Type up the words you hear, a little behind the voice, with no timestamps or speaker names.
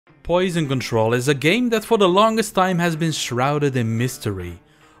Poison Control is a game that for the longest time has been shrouded in mystery.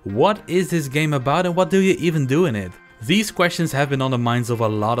 What is this game about and what do you even do in it? These questions have been on the minds of a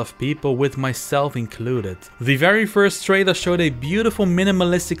lot of people, with myself included. The very first trailer showed a beautiful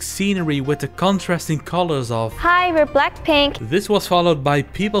minimalistic scenery with the contrasting colors of "Hi, we're Blackpink." This was followed by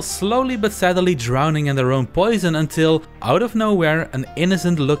people slowly but steadily drowning in their own poison until, out of nowhere, an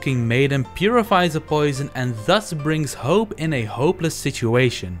innocent looking maiden purifies a poison and thus brings hope in a hopeless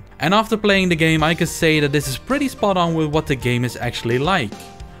situation. And after playing the game, I can say that this is pretty spot on with what the game is actually like.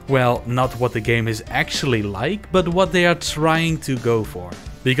 Well, not what the game is actually like, but what they are trying to go for.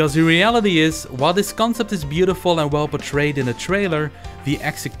 Because the reality is, while this concept is beautiful and well portrayed in the trailer, the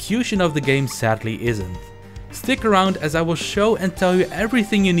execution of the game sadly isn't. Stick around as I will show and tell you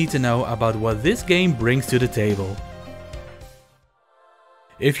everything you need to know about what this game brings to the table.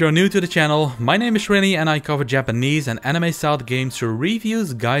 If you're new to the channel, my name is Swrinny and I cover Japanese and anime-styled games through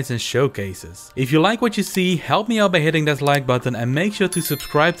reviews, guides and showcases. If you like what you see, help me out by hitting that like button and make sure to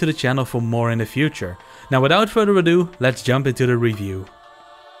subscribe to the channel for more in the future. Now without further ado, let's jump into the review.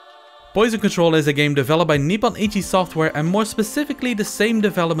 Poison Control is a game developed by Nippon Ichi Software, and more specifically the same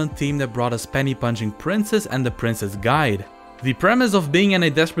development team that brought us Penny Punching Princess and The Princess Guide. The premise of being in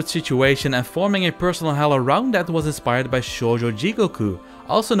a desperate situation and forming a personal hell around that was inspired by Shoujo Jigoku,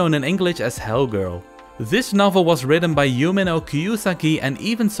 also known in English as Hell Girl. This novel was written by Yumeno Kiyosaki and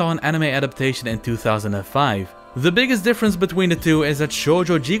even saw an anime adaptation in 2005. The biggest difference between the two is that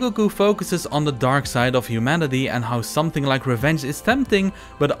Shoujo Jigoku focuses on the dark side of humanity and how something like revenge is tempting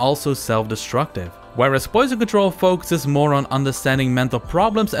but also self-destructive. Whereas Poison Control focuses more on understanding mental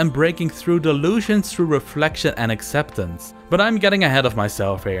problems and breaking through delusions through reflection and acceptance. But I'm getting ahead of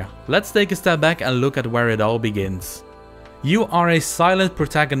myself here. Let's take a step back and look at where it all begins. You are a silent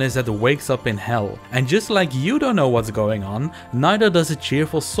protagonist that wakes up in hell, and just like you don't know what's going on, neither does a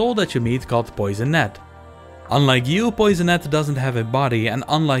cheerful soul that you meet called Poisonette. Unlike you, Poisonette doesn't have a body, and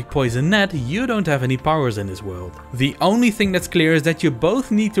unlike Poisonette, you don't have any powers in this world. The only thing that's clear is that you both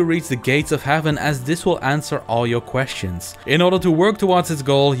need to reach the gates of heaven, as this will answer all your questions. In order to work towards its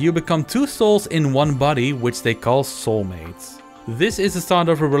goal, you become two souls in one body, which they call soulmates. This is the start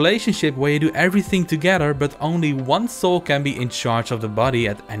of a relationship where you do everything together, but only one soul can be in charge of the body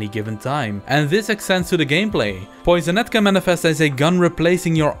at any given time. And this extends to the gameplay. Poisonette can manifest as a gun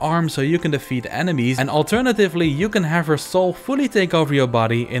replacing your arm so you can defeat enemies, and alternatively you can have her soul fully take over your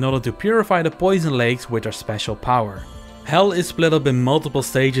body in order to purify the poison lakes with her special power. Hell is split up in multiple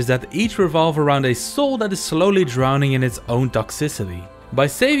stages that each revolve around a soul that is slowly drowning in its own toxicity. By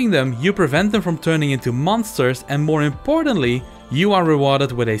saving them, you prevent them from turning into monsters, and more importantly, you are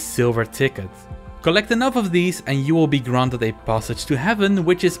rewarded with a silver ticket. Collect enough of these and you will be granted a passage to heaven,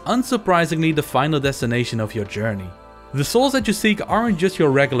 which is unsurprisingly the final destination of your journey. The souls that you seek aren't just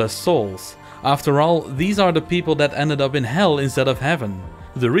your regular souls. After all, these are the people that ended up in hell instead of heaven.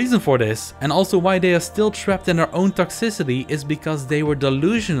 The reason for this, and also why they are still trapped in their own toxicity, is because they were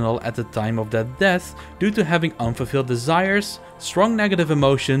delusional at the time of their death due to having unfulfilled desires, strong negative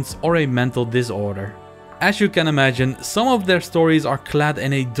emotions, or a mental disorder. As you can imagine, some of their stories are clad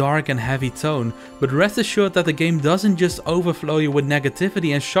in a dark and heavy tone, but rest assured that the game doesn't just overflow you with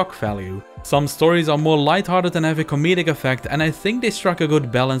negativity and shock value. Some stories are more lighthearted and have a comedic effect, and I think they struck a good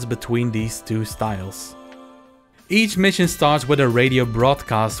balance between these two styles. Each mission starts with a radio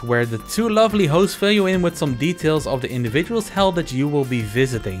broadcast where the two lovely hosts fill you in with some details of the individual's hell that you will be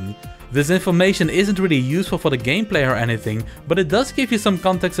visiting. This information isn't really useful for the gameplay or anything, but it does give you some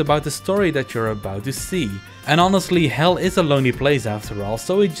context about the story that you're about to see. And honestly, hell is a lonely place after all,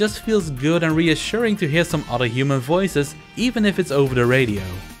 so it just feels good and reassuring to hear some other human voices, even if it's over the radio.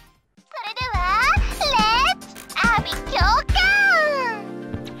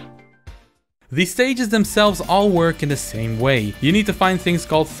 The stages themselves all work in the same way. You need to find things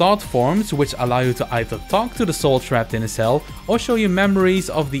called thought forms, which allow you to either talk to the soul trapped in a cell or show you memories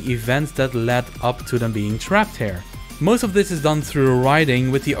of the events that led up to them being trapped here. Most of this is done through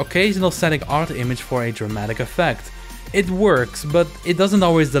writing, with the occasional static art image for a dramatic effect. It works, but it doesn't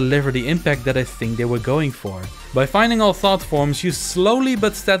always deliver the impact that I think they were going for. By finding all thought forms, you slowly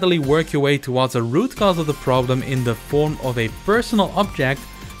but steadily work your way towards a root cause of the problem in the form of a personal object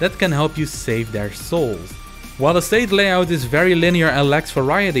that can help you save their souls. While the stage layout is very linear and lacks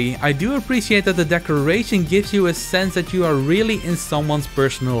variety, I do appreciate that the decoration gives you a sense that you are really in someone's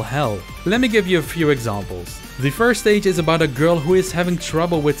personal hell. Let me give you a few examples. The first stage is about a girl who is having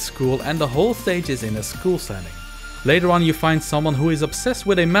trouble with school, and the whole stage is in a school setting. Later on you find someone who is obsessed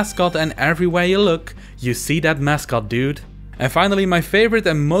with a mascot, and everywhere you look, you see that mascot dude. And finally, my favorite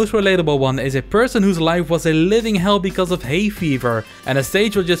and most relatable one is a person whose life was a living hell because of hay fever, and a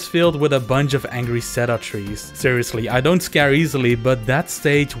stage was just filled with a bunch of angry cedar trees. Seriously, I don't scare easily, but that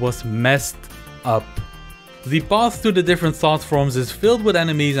stage was messed up. The path to the different thought forms is filled with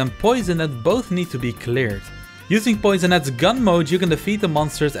enemies and poison that both need to be cleared. Using Poisonet's gun mode, you can defeat the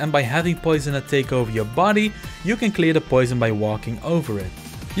monsters, and by having Poisonet take over your body, you can clear the poison by walking over it.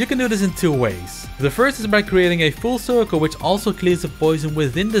 You can do this in two ways. The first is by creating a full circle which also clears the poison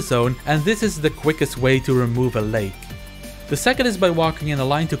within the zone, and this is the quickest way to remove a lake. The second is by walking in a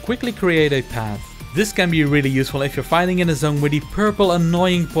line to quickly create a path. This can be really useful if you're fighting in a zone with the purple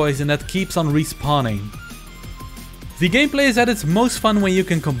annoying poison that keeps on respawning. The gameplay is at its most fun when you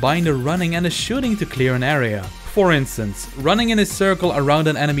can combine the running and the shooting to clear an area. For instance, running in a circle around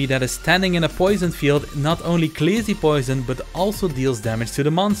an enemy that is standing in a poison field not only clears the poison but also deals damage to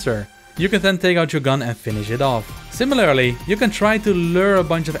the monster. You can then take out your gun and finish it off. Similarly, you can try to lure a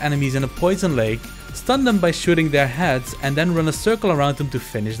bunch of enemies in a poison lake, stun them by shooting their heads, and then run a circle around them to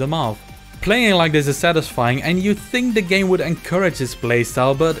finish them off. Playing like this is satisfying, and you'd think the game would encourage this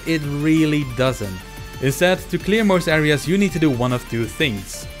playstyle, but it really doesn't. Instead, to clear most areas you need to do one of two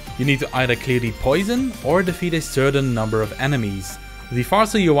things. You need to either clear the poison or defeat a certain number of enemies. The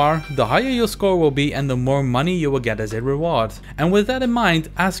faster you are, the higher your score will be and the more money you will get as a reward. And with that in mind,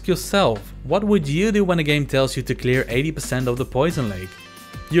 ask yourself, what would you do when a game tells you to clear 80% of the poison lake?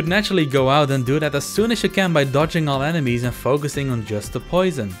 You'd naturally go out and do that as soon as you can by dodging all enemies and focusing on just the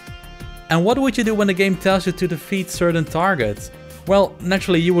poison. And what would you do when the game tells you to defeat certain targets? Well,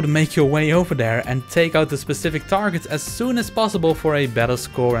 naturally you would make your way over there and take out the specific targets as soon as possible for a better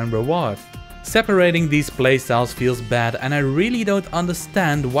score and reward. Separating these playstyles feels bad, and I really don't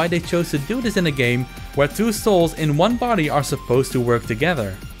understand why they chose to do this in a game where two souls in one body are supposed to work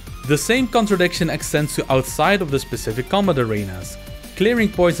together. The same contradiction extends to outside of the specific combat arenas. Clearing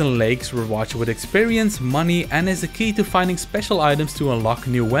poison lakes rewards you with experience, money, and is a key to finding special items to unlock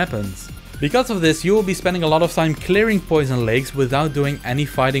new weapons. Because of this, you will be spending a lot of time clearing poison lakes without doing any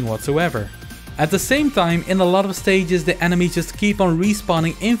fighting whatsoever. At the same time, in a lot of stages the enemies just keep on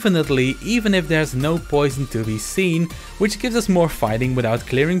respawning infinitely even if there's no poison to be seen, which gives us more fighting without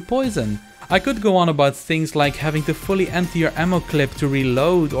clearing poison. I could go on about things like having to fully empty your ammo clip to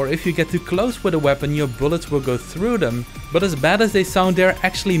reload, or if you get too close with a weapon your bullets will go through them, but as bad as they sound, they're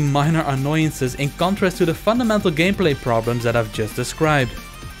actually minor annoyances in contrast to the fundamental gameplay problems that I've just described.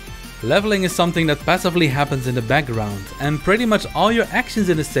 Leveling is something that passively happens in the background, and pretty much all your actions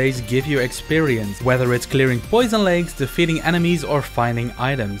in the stage give you experience, whether it's clearing poison lakes, defeating enemies, or finding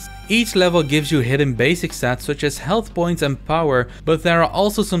items. Each level gives you hidden basic stats such as health points and power, but there are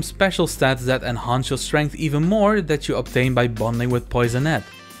also some special stats that enhance your strength even more that you obtain by bonding with Poisonet.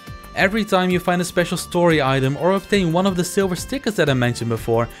 Every time you find a special story item or obtain one of the silver stickers that I mentioned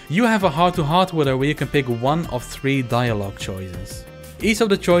before, you have a heart-to-heart with her where you can pick one of 3 dialogue choices. Each of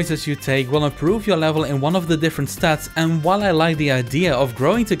the choices you take will improve your level in one of the different stats, and while I like the idea of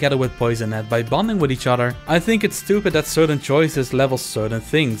growing together with Poisonet by bonding with each other, I think it's stupid that certain choices level certain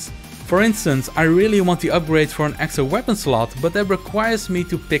things. For instance, I really want the upgrade for an extra weapon slot, but that requires me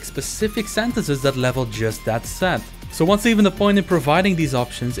to pick specific sentences that level just that set. So what's even the point in providing these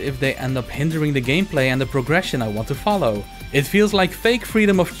options if they end up hindering the gameplay and the progression I want to follow? It feels like fake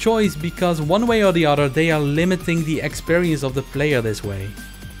freedom of choice because one way or the other they are limiting the experience of the player this way.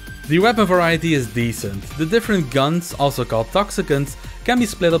 The weapon variety is decent. The different guns, also called toxicants, can be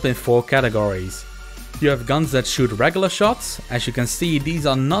split up in 4 categories. You have guns that shoot regular shots. As you can see, these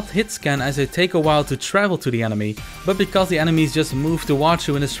are not hit scan as they take a while to travel to the enemy, but because the enemies just move towards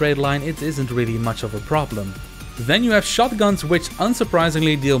you in a straight line, it isn't really much of a problem. Then you have shotguns, which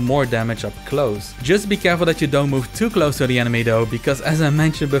unsurprisingly deal more damage up close. Just be careful that you don't move too close to the enemy though, because as I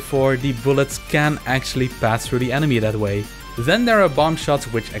mentioned before, the bullets can actually pass through the enemy that way. Then there are bomb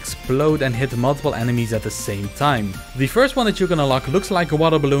shots which explode and hit multiple enemies at the same time. The first one that you can unlock looks like a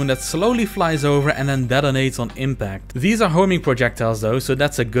water balloon that slowly flies over and then detonates on impact. These are homing projectiles though, so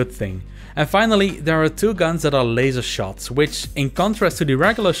that's a good thing. And finally, there are 2 guns that are laser shots, which in contrast to the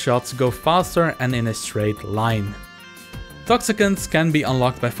regular shots go faster and in a straight line. Toxicants can be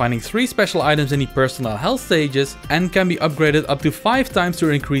unlocked by finding 3 special items in the personal health stages and can be upgraded up to 5 times to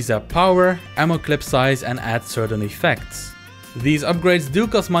increase their power, ammo clip size and add certain effects. These upgrades do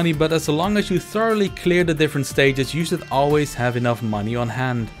cost money, but as long as you thoroughly clear the different stages, you should always have enough money on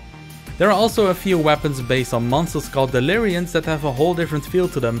hand. There are also a few weapons based on monsters called Delirians that have a whole different feel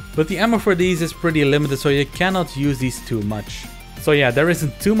to them, but the ammo for these is pretty limited, so you cannot use these too much. So yeah, there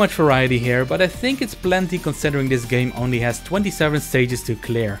isn't too much variety here, but I think it's plenty considering this game only has 27 stages to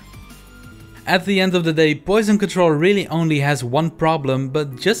clear. At the end of the day, poison control really only has one problem,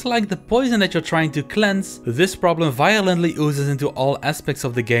 but just like the poison that you're trying to cleanse, this problem violently oozes into all aspects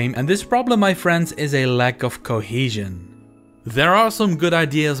of the game, and this problem, my friends, is a lack of cohesion. There are some good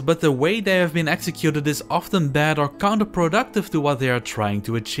ideas, but the way they have been executed is often bad or counterproductive to what they are trying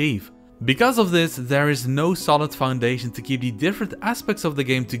to achieve. Because of this, there is no solid foundation to keep the different aspects of the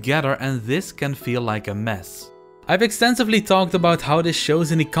game together, and this can feel like a mess. I've extensively talked about how this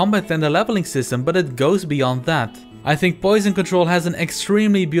shows in the combat and the leveling system, but it goes beyond that. I think Poison Control has an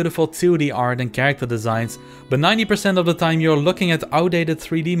extremely beautiful 2D art and character designs, but 90% of the time you're looking at outdated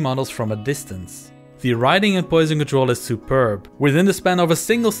 3D models from a distance. The writing in Poison Control is superb. Within the span of a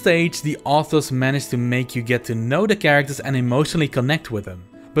single stage, the authors managed to make you get to know the characters and emotionally connect with them.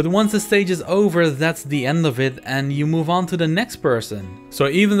 But once the stage is over, that's the end of it and you move on to the next person. So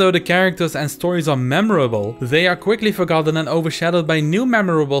even though the characters and stories are memorable, they are quickly forgotten and overshadowed by new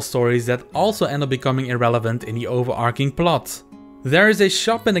memorable stories that also end up becoming irrelevant in the overarching plot. There is a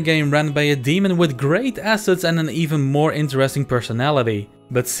shop in the game run by a demon with great assets and an even more interesting personality.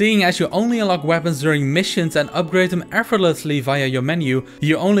 But seeing as you only unlock weapons during missions and upgrade them effortlessly via your menu,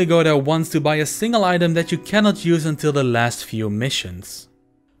 you only go there once to buy a single item that you cannot use until the last few missions.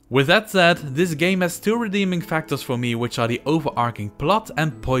 With that said, this game has two redeeming factors for me, which are the overarching plot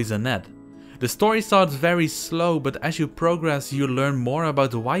and Poisonette. The story starts very slow, but as you progress you learn more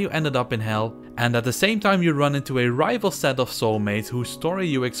about why you ended up in hell, and at the same time you run into a rival set of soulmates whose story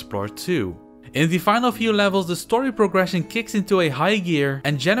you explore too. In the final few levels, the story progression kicks into a high gear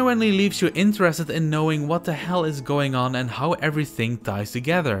and genuinely leaves you interested in knowing what the hell is going on and how everything ties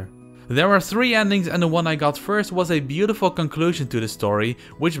together. There are 3 endings and the one I got first was a beautiful conclusion to the story,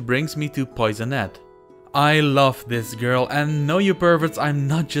 which brings me to Poisonette. I love this girl, and no you perverts, I'm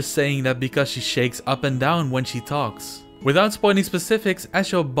not just saying that because she shakes up and down when she talks. Without spoiling specifics,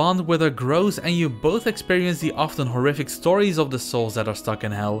 as your bond with her grows and you both experience the often horrific stories of the souls that are stuck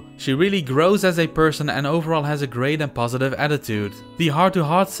in hell, she really grows as a person and overall has a great and positive attitude. The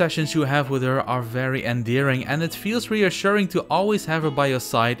heart-to-heart sessions you have with her are very endearing and it feels reassuring to always have her by your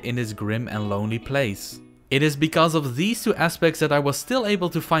side in this grim and lonely place. It is because of these 2 aspects that I was still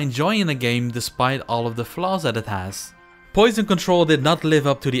able to find joy in the game despite all of the flaws that it has. Poison Control did not live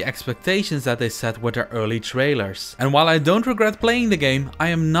up to the expectations that they set with their early trailers. And while I don't regret playing the game, I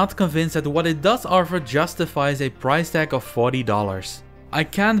am not convinced that what it does offer justifies a price tag of $40. I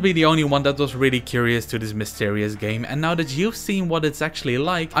can't be the only one that was really curious to this mysterious game, and now that you've seen what it's actually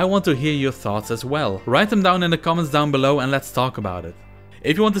like, I want to hear your thoughts as well. Write them down in the comments down below and let's talk about it.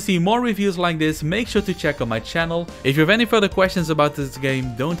 If you want to see more reviews like this, make sure to check out my channel. If you have any further questions about this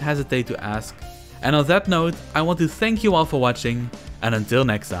game, don't hesitate to ask. And on that note, I want to thank you all for watching, and until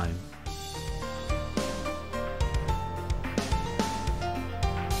next time.